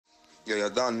Yeah, you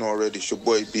done know already. It's your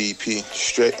boy BP.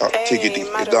 Straight up Tiggity.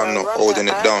 You done know, holding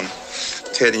it down.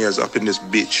 10 years up in this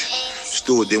bitch.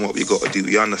 Still doing what we gotta do,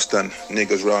 you understand?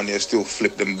 Niggas round here still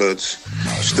flip them birds.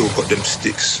 Still got them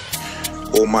sticks.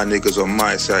 All my niggas on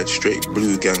my side, straight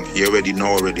blue gang. You already know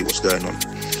already what's going on.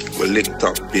 We're linked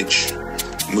up, bitch.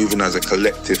 Moving as a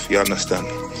collective, you understand?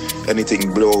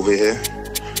 Anything blue over here,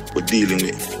 we're dealing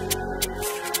with.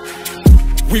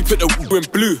 We put the woo in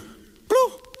blue.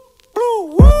 Blue,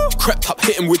 woo. Crept up,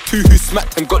 hit him with two who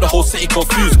smacked him, got the whole city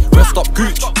confused. Rest up,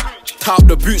 gooch. Tie up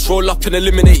the boots, roll up and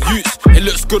eliminate youths. It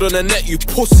looks good on the net, you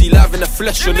pussy. Live in the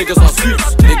flesh, your niggas are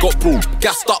suits. They got boom,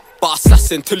 gassed up, but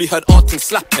assassin till he heard Arting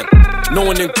slapping. No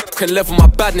one in can level my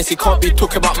badness, he can't be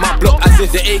talking about my block as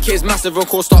if the AK is massive and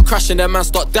call start crashing, their man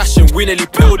start dashing. We nearly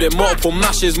peeled it, multiple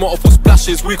mashes, multiple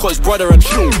splashes. We caught his brother and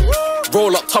shoot.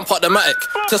 Roll up, thump out the matic,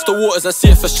 test the waters and see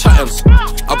if it's chattings.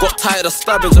 I got tired of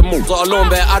stabbings and moves. Got alone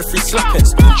bear, add 3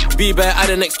 slappings. B bear, add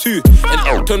the next 2. And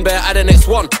Elton bear, add the next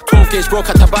 1. 12 gauge broke,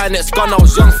 had to buy a next gun. I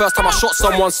was young, first time I shot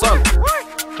someone's son.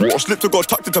 I slipped and got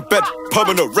tucked into bed,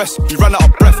 permanent rest, he ran out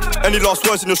of breath. Any last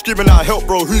words and you're screaming out help,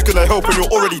 bro, who's gonna help when you're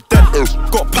already dead?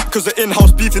 Got packed cause the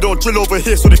in-house beef, they don't drill over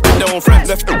here, so they pick their own friends.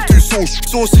 Left too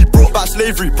saucy, brought back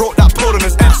slavery, brought that pod on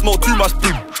his ass, smoked too much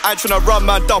blue. I ain't tryna run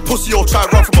man down, pussy or try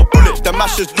run from a bullet. The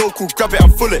mash is local, grab it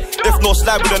and full it. If not,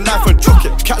 slide with a knife and chuck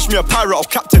it. Catch me a pirate or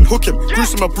captain, hook him.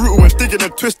 Gruesome and brutal and digging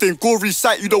and twisting, gory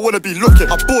sight, you don't wanna be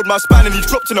looking. I bored my span and he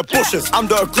dropped in the bushes. I'm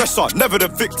the aggressor, never the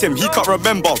victim, he can't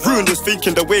remember. Ruined his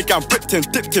thinking, the way gang ripped him,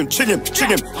 dipped him, ching him,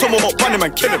 tomahawk, run him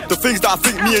and kill him. The things that I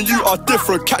think me and you are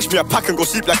different. Catch me a pack and go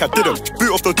sleep like I didn't.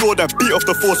 Boot off the door then beat off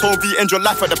the force. Home V, end your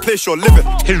life at the place you're living.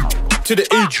 Him to the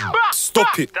age,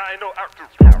 stop it.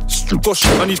 Got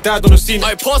shot and he died on the scene.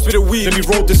 I passed with the weed, then he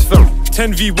rolled this film.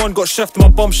 10v1 got chefed, my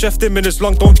bum chefed him in his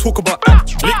lung. Don't talk about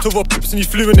act. Licked over pips and he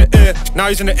flew in the air. Now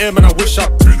he's in the air, man, I wish I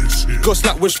got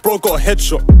slapped, wish bro got a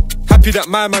headshot. Happy that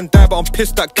my man died, but I'm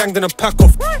pissed that gang didn't pack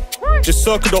off. Just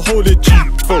circle the whole of G.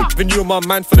 Been you and my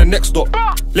man for the next stop.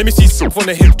 Let me see stuff on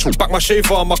the hip. Back my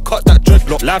shaver, I'ma cut that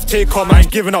dreadlock. Live take on, I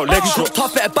ain't giving out leg shots.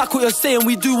 Tough better back what you're saying.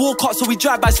 We do walk up, so we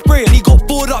drive by spray. And he got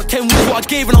bored up, 10 weeks what I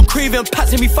gave, and I'm craving.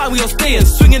 Pats me fine, we are staying.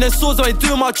 Swinging the swords, I ain't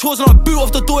doing my chores, and I boot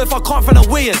off the door if I can't find a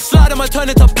way in. Slide him, I turn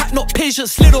into pack, not patient.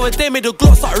 Slid over there, made the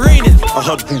glock start raining. I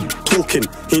heard talking,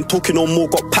 he ain't talking no more.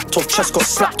 Got packed off, chest got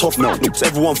slapped off now.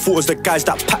 Everyone thought it was the guys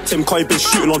that packed him, cause he been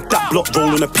shooting on that block.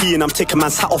 Rolling a P and I'm taking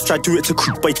man's hat off. Try do it to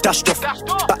crew, but he dashed off.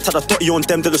 Back to the Dodgy on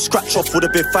them, did a scratch off.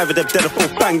 Would've been 5 of them dead,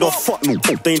 both banged off. Fuck no,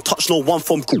 they ain't touched no one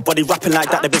from cool. But they rapping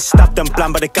like that, they been stabbed and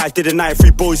bland by the guys. Did a night,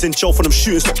 3 boys in jail for them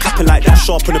shooting. Stop capping like that.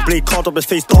 Sharp in the blade, card up his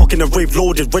face, dark in the rave,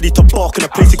 loaded, ready to bark in the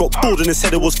place. He got bored in his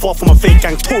head, it was far from a fake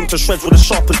gang. Torn to shreds with the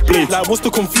sharpest blade. Like what's the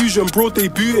confusion? Broad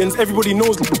debutings, everybody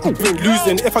knows ain't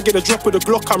losing. If I get a drop with a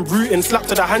Glock, I'm rooting. Slap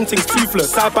to the hand, things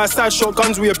toothless. Side by side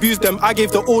shotguns, we abuse them. I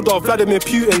gave the order of Vladimir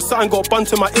Putin. Something got bunned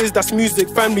to my ears, that's music.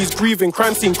 Families grieving,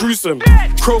 crime scene gruesome.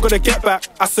 Crow gotta get back,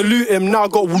 I salute him. Now I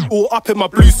got woo all up in my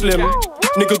blue slim.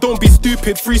 Nigga, don't be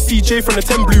stupid. Free CJ from the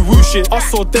 10 BluuWuu shit. I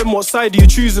saw them, what side are you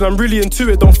choosing? I'm really into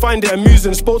it, don't find it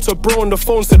amusing. Spoke to a bro on the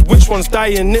phone, said which one's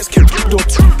dying next, kid.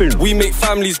 We make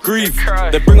families grieve.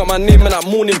 They bring up my name in that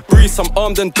morning breeze. I'm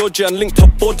armed and dodgy and linked to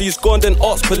bodies. Gone then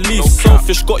arts police.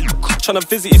 Selfish got you tryna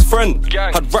visit his friend.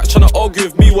 Had rats tryna argue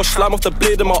with me. Wash slime off the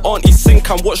blade in my auntie's sink.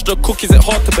 And watch the cookies, it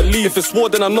hard to believe. If it's war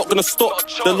then I'm not gonna stop.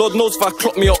 The Lord knows if I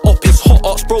clock me or up. It's hot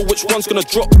arts bro, which one's gonna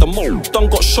drop? The mole done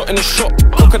got shot in the shop.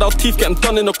 Crocodile teeth getting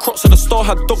done in the crop. So the star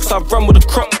had dogs, so I ran with a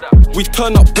crop. We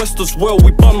turn up west as well,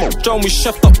 we bun up John, we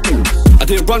chefed up. I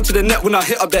didn't run to the net when I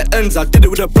hit up their ends. I did it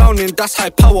with a browning, that's high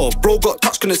power. Bro got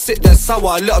touched, gonna sit there sour.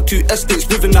 I lit up 2 estates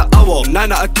within that hour.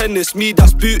 9 out of 10, it's me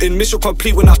that's booting. Mission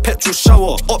complete when I petrol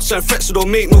shower. Ops and threats, so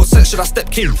don't make no sense. Should I step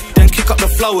king? Then kick up the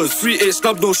flowers. 3-8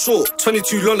 snub, no short.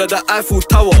 22 long like the Eiffel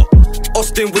Tower.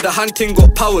 Austin with the hand thing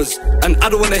got powers. And I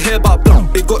don't wanna hear about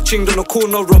blood. They got chinged on the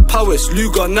corner of Powers.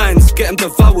 Luger 9s, get them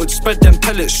devoured. Spread them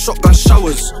pellets, shotgun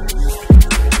showers.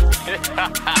 They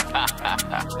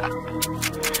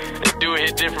do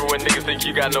hit different when niggas think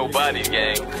you got no body,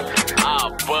 gang.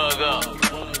 I'll buzz up.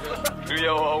 Do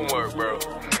your homework, bro.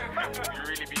 You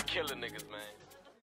really be killing niggas.